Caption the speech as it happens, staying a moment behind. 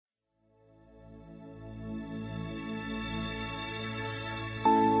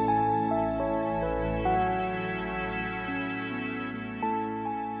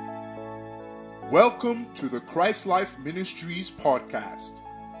Welcome to the Christ Life Ministries podcast.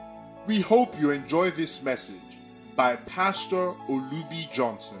 We hope you enjoy this message by Pastor Olubi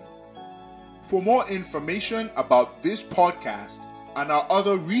Johnson. For more information about this podcast and our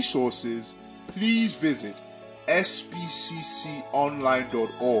other resources, please visit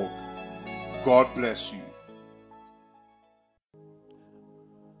spcconline.org. God bless you.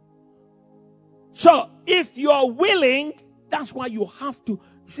 So, if you are willing, that's why you have to.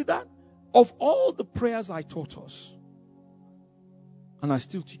 See that? Of all the prayers I taught us, and I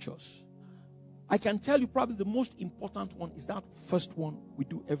still teach us, I can tell you probably the most important one is that first one we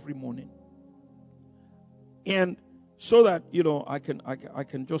do every morning. And so that, I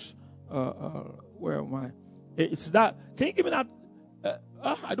can just, where am I? It's that, can you give me that?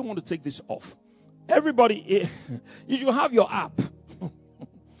 I don't want to take this off. Everybody, you should have your app.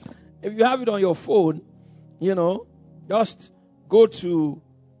 If you have it on your phone, just go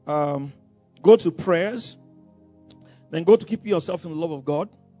to prayers, then go to keep yourself in the love of God.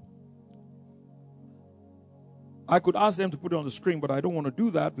 I could ask them to put it on the screen, but I don't want to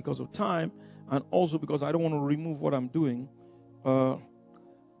do that because of time, and also because I don't want to remove what I'm doing.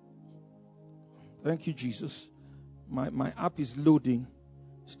 Thank you, Jesus. My app is loading.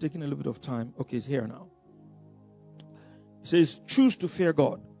 It's taking a little bit of time. Okay, it's here now. It says, choose to fear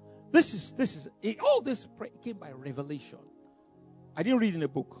God. All this came by revelation. I didn't read in a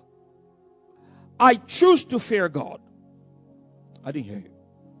book. I choose to fear God. I didn't hear you.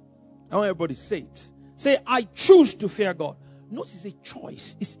 I want everybody to say it. Say, I choose to fear God. Notice it's a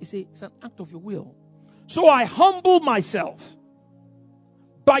choice. It's an act of your will. So I humble myself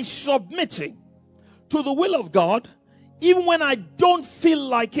by submitting to the will of God, even when I don't feel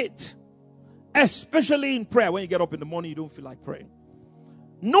like it. Especially in prayer. When you get up in the morning, you don't feel like praying.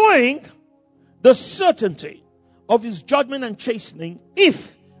 Knowing the certainty of His judgment and chastening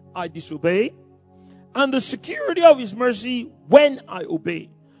if I disobey, and the security of His mercy when I obey.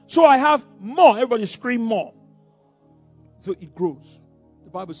 So I have more. Everybody scream more. So it grows. The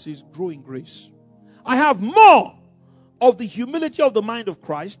Bible says, grow in grace. I have more of the humility of the mind of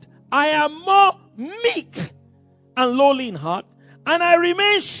Christ. I am more meek and lowly in heart. And I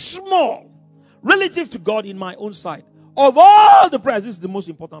remain small relative to God in my own sight. Of all the prayers, this is the most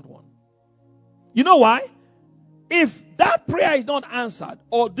important one. You know why? If that prayer is not answered,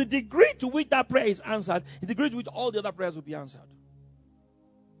 or the degree to which that prayer is answered, the degree to which all the other prayers will be answered.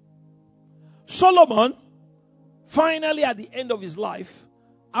 Solomon, finally at the end of his life,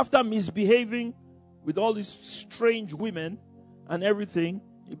 after misbehaving with all these strange women and everything,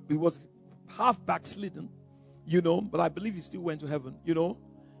 he was half backslidden, but I believe he still went to heaven,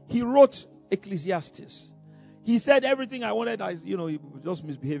 He wrote Ecclesiastes. He said everything I wanted, he was just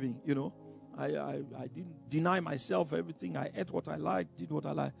misbehaving, I didn't deny myself everything. I ate what I liked, did what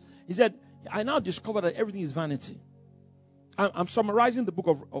I liked. He said, I now discovered that everything is vanity. I'm summarizing the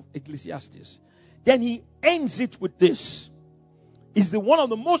book of Ecclesiastes. Then he ends it with this. It's one of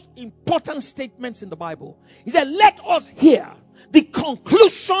the most important statements in the Bible. He said, let us hear the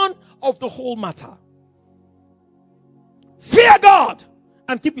conclusion of the whole matter. Fear God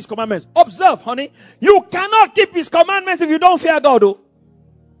and keep His commandments. Observe, honey, you cannot keep His commandments if you don't fear God, though.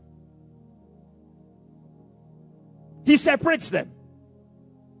 He separates them.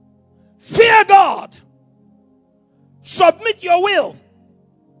 Fear God. Submit your will.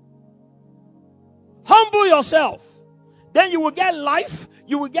 Humble yourself. Then you will get life.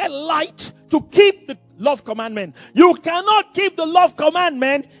 You will get light to keep the love commandment. You cannot keep the love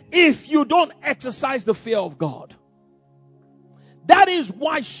commandment if you don't exercise the fear of God. That is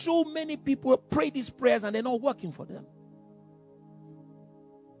why so many people pray these prayers and they're not working for them.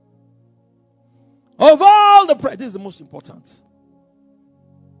 Of all the prayers, this is the most important.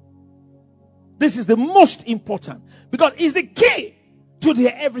 This is the most important because it's the key to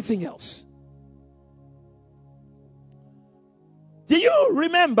everything else. Do you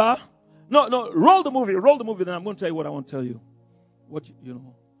remember? No, roll the movie, then I'm going to tell you what I want to tell you.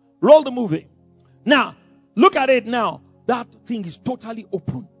 Roll the movie. Now, look at it now. That thing is totally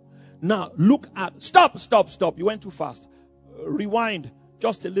open. Now, look at, stop. You went too fast. Rewind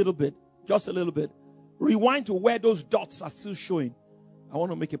just a little bit. Rewind to where those dots are still showing. I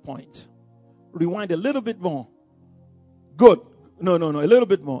want to make a point. Rewind a little bit more. Good. No. A little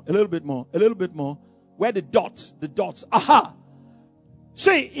bit more. Where the dots. Aha.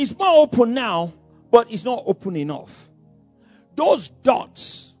 See, it's more open now, but it's not open enough. Those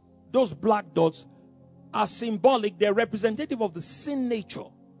dots, those black dots, are symbolic. They're representative of the sin nature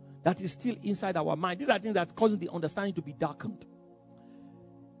that is still inside our mind. These are things that's causing the understanding to be darkened.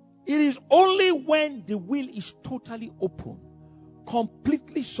 It is only when the will is totally open,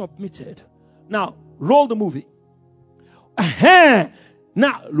 completely submitted, Now, roll the movie.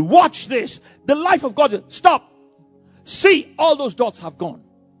 Now, watch this. The life of God. Stop. See, all those dots have gone.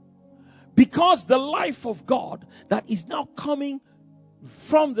 Because the life of God that is now coming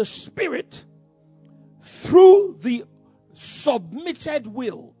from the Spirit through the submitted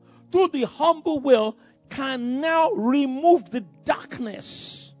will, through the humble will, can now remove the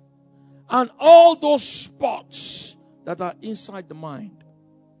darkness and all those spots that are inside the mind.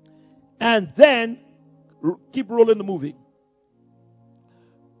 And then keep rolling the movie.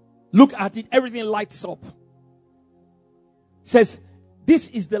 Look at it, everything lights up. Says, this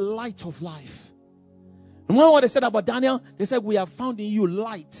is the light of life. Remember what they said about Daniel? They said, we have found in you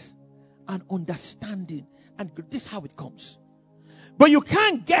light and understanding. And this is how it comes. But you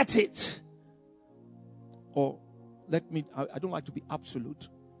can't get it. Or I don't like to be absolute.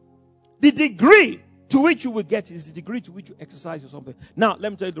 The degree to which you will get is the degree to which you exercise or something. Now,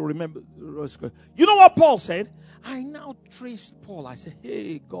 let me tell you to remember. You know what Paul said? I now traced Paul. I said,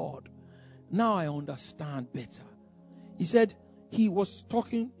 hey, God, now I understand better. He said he was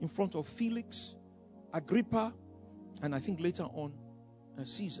talking in front of Felix, Agrippa, and I think later on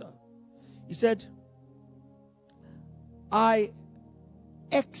Caesar. He said, I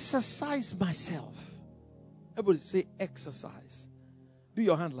exercise myself. Everybody say exercise. Do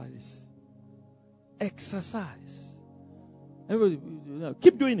your hand like this. Exercise. Everybody,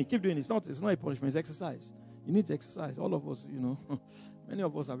 keep doing it. Keep doing it. It's not a punishment. It's exercise. You need to exercise. All of us, many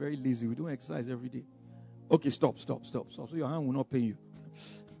of us are very lazy. We don't exercise every day. Okay, stop. So your hand will not pain you.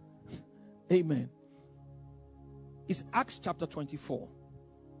 Amen. It's Acts chapter 24.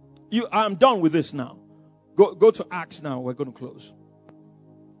 I'm done with this now. Go to Acts now. We're going to close.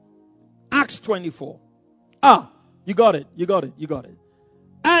 Acts 24. You got it.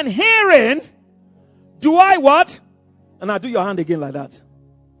 And herein do I what? And I do your hand again like that.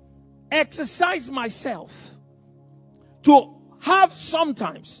 Exercise myself to have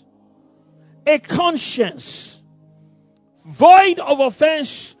sometimes a conscience void of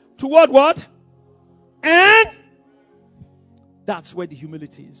offense toward what? And that's where the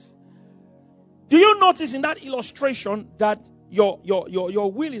humility is. Do you notice in that illustration that your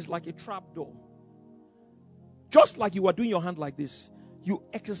will is like a trap door? Just like you are doing your hand like this, you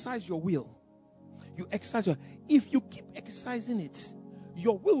exercise your will. If you keep exercising it,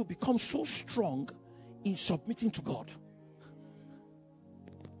 your will will become so strong in submitting to God.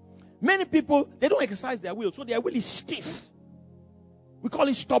 Many people, they don't exercise their will, so their will is stiff. We call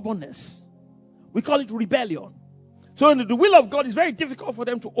it stubbornness. We call it rebellion. So the will of God is very difficult for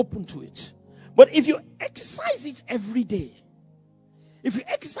them to open to it. But if you exercise it every day,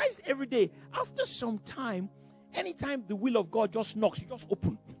 after some time, anytime the will of God just knocks, you just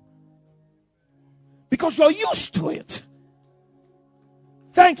open. Because you're used to it.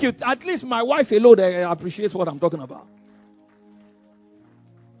 Thank you. At least my wife alone appreciates what I'm talking about.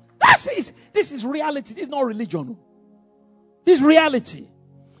 This is reality. This is not religion. This is reality.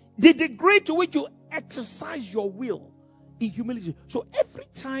 The degree to which you exercise your will in humility. So every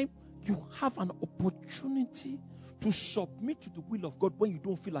time you have an opportunity to submit to the will of God when you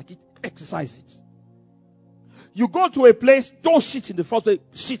don't feel like it, exercise it. You go to a place, don't sit in the first place,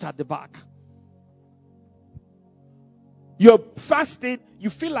 sit at the back. You're fasting, you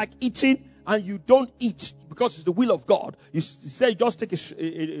feel like eating, and you don't eat because it's the will of God. You say just take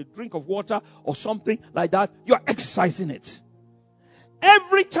a drink of water or something like that. You're exercising it.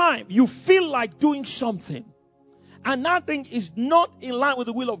 Every time you feel like doing something, and that thing is not in line with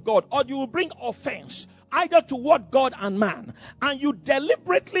the will of God, or you will bring offense either toward God and man, and you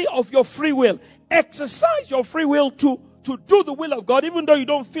deliberately of your free will exercise your free will to do the will of God, even though you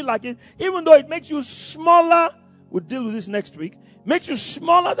don't feel like it, even though it makes you smaller. We'll deal with this next week. Makes you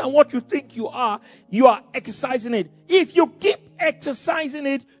smaller than what you think you are exercising it. If you keep exercising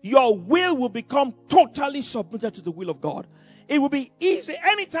it, your will become totally submitted to the will of God. It will be easy.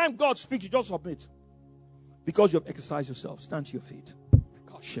 Anytime God speaks, you just submit. Because you have exercised yourself. Stand to your feet.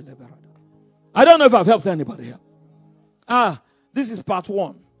 I don't know if I've helped anybody here. This is part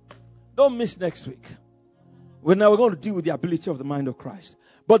 1. Don't miss next week. We're going to deal with the ability of the mind of Christ.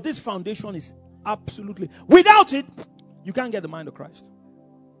 But this foundation is absolutely, without it, you can't get the mind of Christ.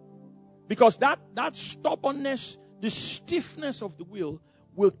 Because that stubbornness, the stiffness of the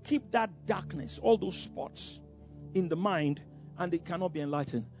will keep that darkness, all those spots in the mind, and it cannot be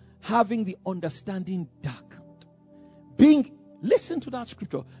enlightened. Having the understanding darkened. Listen to that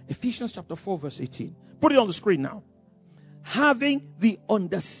scripture, Ephesians chapter 4 verse 18. Put it on the screen now. Having the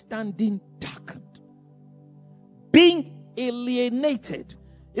understanding darkened. Being alienated.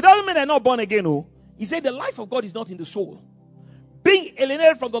 It doesn't mean they're not born again. He said the life of God is not in the soul. Being being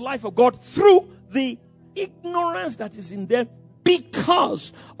alienated from the life of God through the ignorance that is in them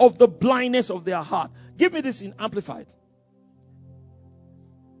because of the blindness of their heart. Give me this in Amplified.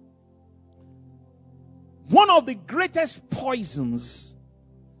 One of the greatest poisons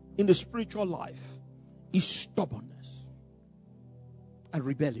in the spiritual life is stubbornness and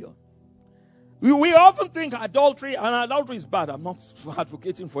rebellion. We often think adultery, and adultery is bad. I'm not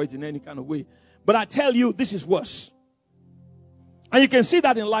advocating for it in any kind of way. But I tell you, this is worse. And you can see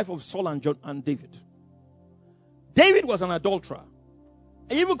that in the life of Saul and David. David was an adulterer.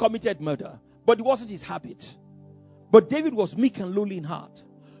 He even committed murder, but it wasn't his habit. But David was meek and lowly in heart.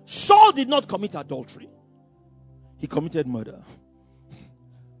 Saul did not commit adultery. He committed murder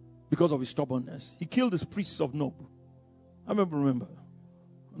because of his stubbornness. He killed the priests of Nob. I remember.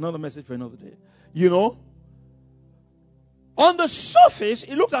 Another message for another day. You know, on the surface,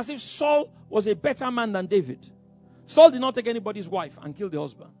 it looked as if Saul was a better man than David. Saul did not take anybody's wife and kill the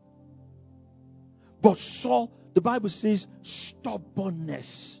husband. But Saul, the Bible says,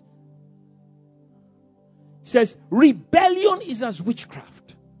 stubbornness. It says, rebellion is as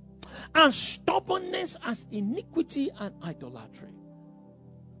witchcraft, and stubbornness as iniquity and idolatry.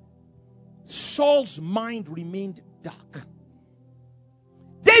 Saul's mind remained dark.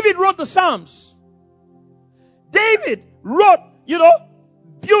 David wrote the Psalms. David wrote,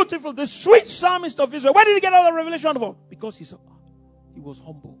 beautiful, the sweet psalmist of Israel. Where did he get all the revelation from? Because he was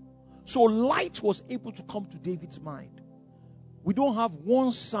humble. So light was able to come to David's mind. We don't have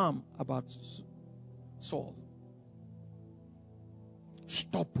one psalm about Saul.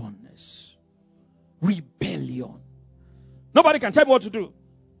 Stubbornness, rebellion. Nobody can tell me what to do.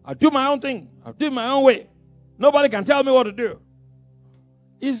 I'll do my own thing. I'll do it my own way. Nobody can tell me what to do.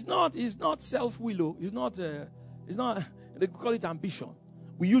 It's not self-will. It's not, they call it ambition.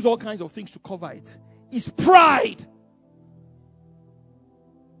 We use all kinds of things to cover it. It's pride.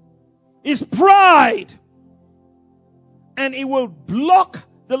 It's pride. And it will block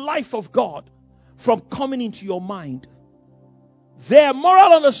the life of God from coming into your mind. Their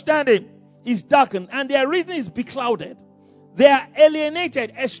moral understanding is darkened and their reasoning is beclouded. They are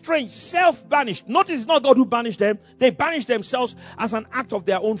alienated, estranged, self-banished. Notice it's not God who banished them. They banished themselves as an act of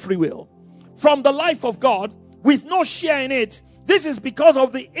their own free will from the life of God with no share in it. This is because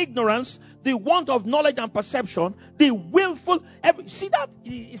of the ignorance, the want of knowledge and perception, the willful. See, that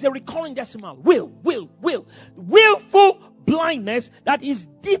is a recurring decimal. Willful blindness that is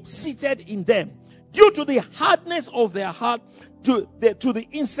deep-seated in them due to the hardness of their heart, to the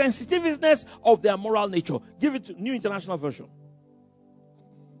insensitiveness of their moral nature. Give it to New International Version.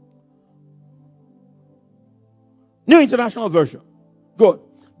 New International Version. Good.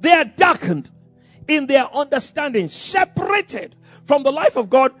 They are darkened in their understanding, separated from the life of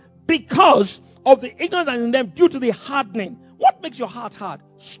God because of the ignorance that is in them due to the hardening. What makes your heart hard?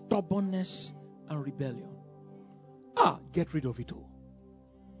 Stubbornness and rebellion. Get rid of it all.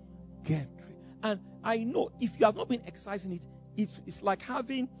 Get rid. And I know if you have not been exercising it, it's like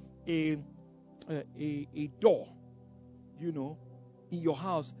having a door, in your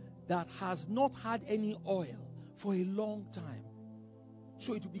house that has not had any oil for a long time.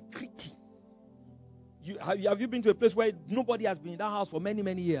 So it will be creaky. Have you been to a place where nobody has been in that house for many,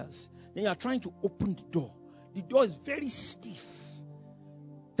 many years? Then you are trying to open the door. The door is very stiff.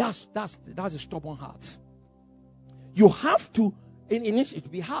 That's a stubborn heart. You have to, initially, it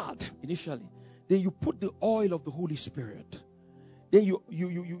will be hard initially. Then you put the oil of the Holy Spirit. Then you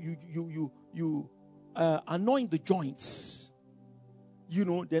anoint the joints.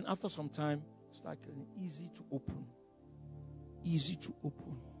 Then after some time, it's like easy to open. Easy to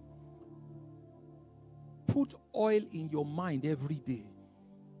open. Put oil in your mind every day.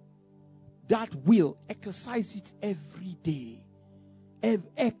 That will exercise it every day.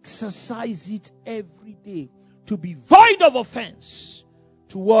 Exercise it every day to be void of offense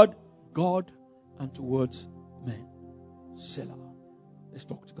toward God and towards men. Selah. Let's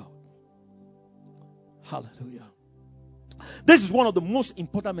talk to God. Hallelujah. This is one of the most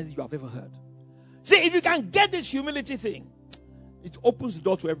important messages you have ever heard. See, if you can get this humility thing, it opens the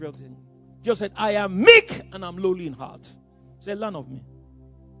door to everything. Jesus said, I am meek and I'm lowly in heart. Say, learn of me.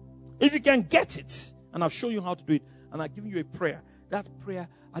 If you can get it, and I've shown you how to do it, and I've given you a prayer. That prayer,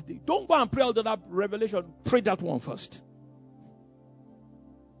 don't go and pray all that revelation. Pray that one first.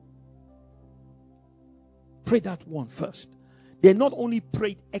 Pray that one first. Then not only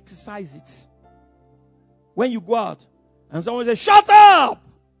pray it, exercise it. When you go out and someone says, shut up!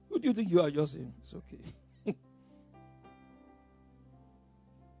 Who do you think you are? You're saying, it's okay.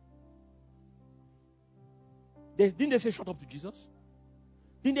 Didn't they say shut up to Jesus?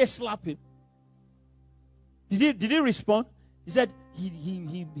 Didn't they slap him? Did he respond? He said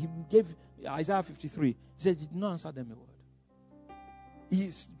he gave Isaiah 53. He said he did not answer them a word.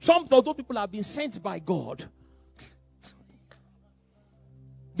 Some of those people have been sent by God.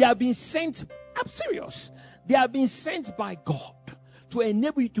 They have been sent, I'm serious. They have been sent by God to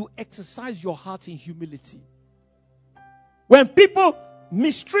enable you to exercise your heart in humility. When people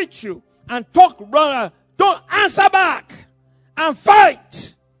mistreat you and talk wrong, don't answer back and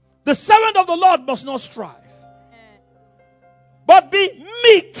fight. The servant of the Lord must not strive, but be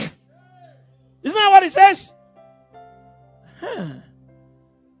meek. Isn't that what it says?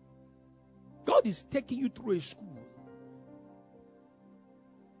 God is taking you through a school.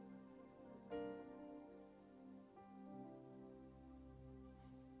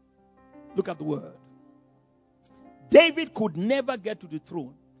 Look at the word. David could never get to the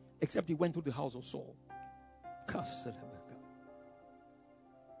throne except he went to the house of Saul.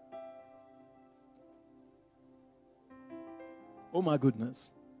 Oh my goodness.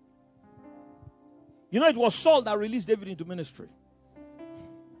 You know, it was Saul that released David into ministry.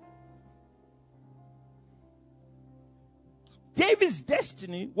 David's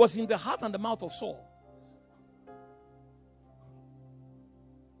destiny was in the heart and the mouth of Saul.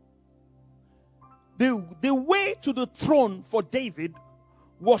 The way to the throne for David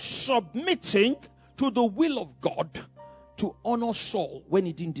was submitting to the will of God to honor Saul when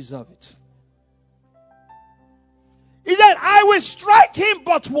he didn't deserve it. He said, I will strike him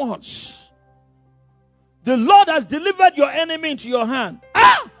but once. The Lord has delivered your enemy into your hand.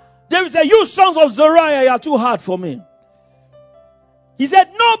 David said, you sons of Zeruiah, you are too hard for me. He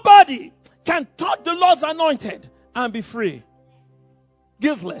said, nobody can touch the Lord's anointed and be free.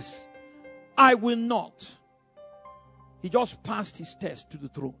 Guiltless. I will not. He just passed his test to the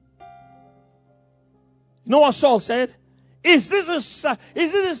throne. You know what Saul said? Is this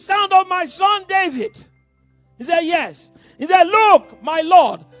the sound of my son David? He said, yes. He said, look, my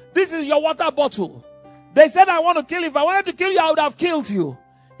Lord, this is your water bottle. They said, I want to kill you. If I wanted to kill you, I would have killed you.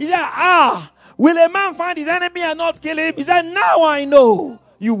 He said, will a man find his enemy and not kill him? He said, now I know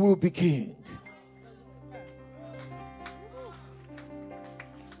you will be king.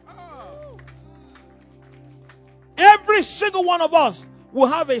 Every single one of us will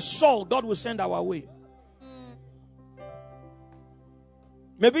have a soul God will send our way.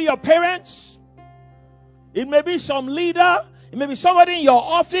 Maybe your parents. It may be some leader. It may be somebody in your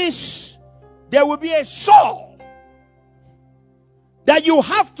office. There will be a soul that you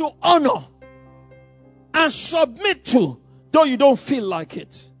have to honor and submit to, though you don't feel like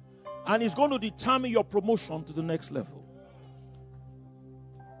it. And it's going to determine your promotion to the next level.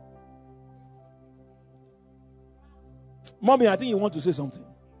 Mommy, I think you want to say something.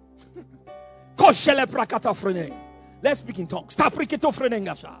 Let's speak in tongues.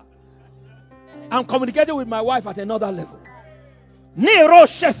 I'm communicating with my wife at another level. Nero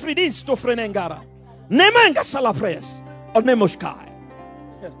shefridis to frenengara. Nemanga salapres. Or nemoshkai.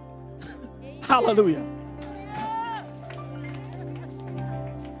 Hallelujah.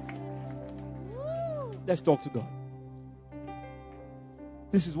 Let's talk to God.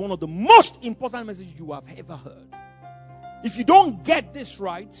 This is one of the most important messages you have ever heard. If you don't get this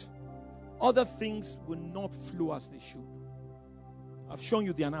right, other things will not flow as they should. I've shown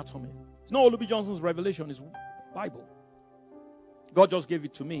you the anatomy. It's not Olubi Johnson's revelation, it's Bible. God just gave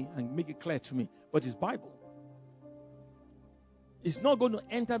it to me and make it clear to me. But it's Bible. It's not going to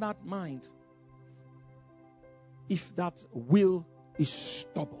enter that mind if that will is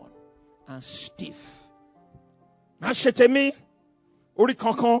stubborn and stiff.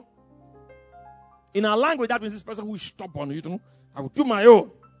 In our language, that means this person who is stubborn. You know, I will do my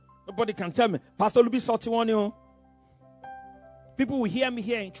own. Nobody can tell me. Pastor Olubi 31, you know. People will hear me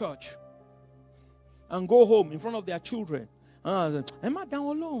here in church and go home in front of their children. And am I down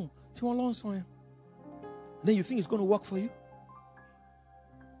alone? Then you think it's going to work for you?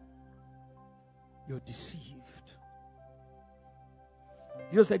 You're deceived.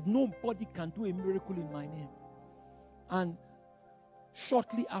 Jesus said, nobody can do a miracle in my name. And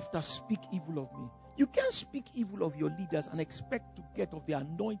shortly after, speak evil of me. You can't speak evil of your leaders and expect to get of the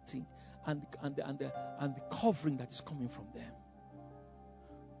anointing and the covering that is coming from them.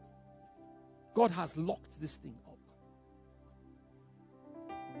 God has locked this thing up.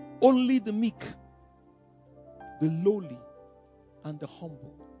 Only the meek, the lowly, and the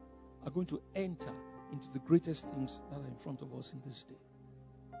humble are going to enter into the greatest things that are in front of us in this day.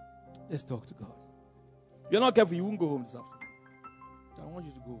 Let's talk to God. If you're not careful, you won't go home this afternoon. So I want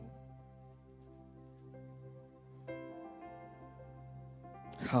you to go home.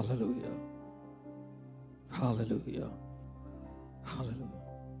 Hallelujah. Hallelujah. Hallelujah.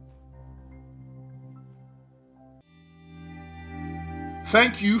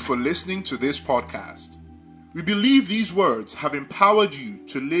 Thank you for listening to this podcast. We believe these words have empowered you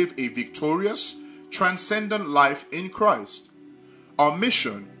to live a victorious, transcendent life in Christ. Our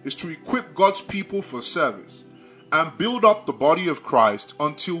mission is to equip God's people for service and build up the body of Christ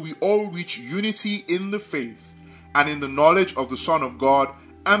until we all reach unity in the faith and in the knowledge of the Son of God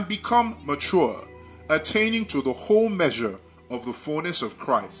and become mature, attaining to the whole measure of the fullness of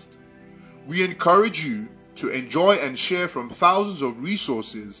Christ. We encourage you to enjoy and share from thousands of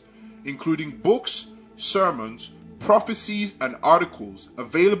resources, including books, sermons, prophecies, and articles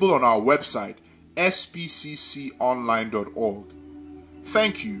available on our website, spcconline.org.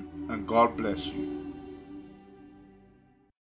 Thank you, and God bless you.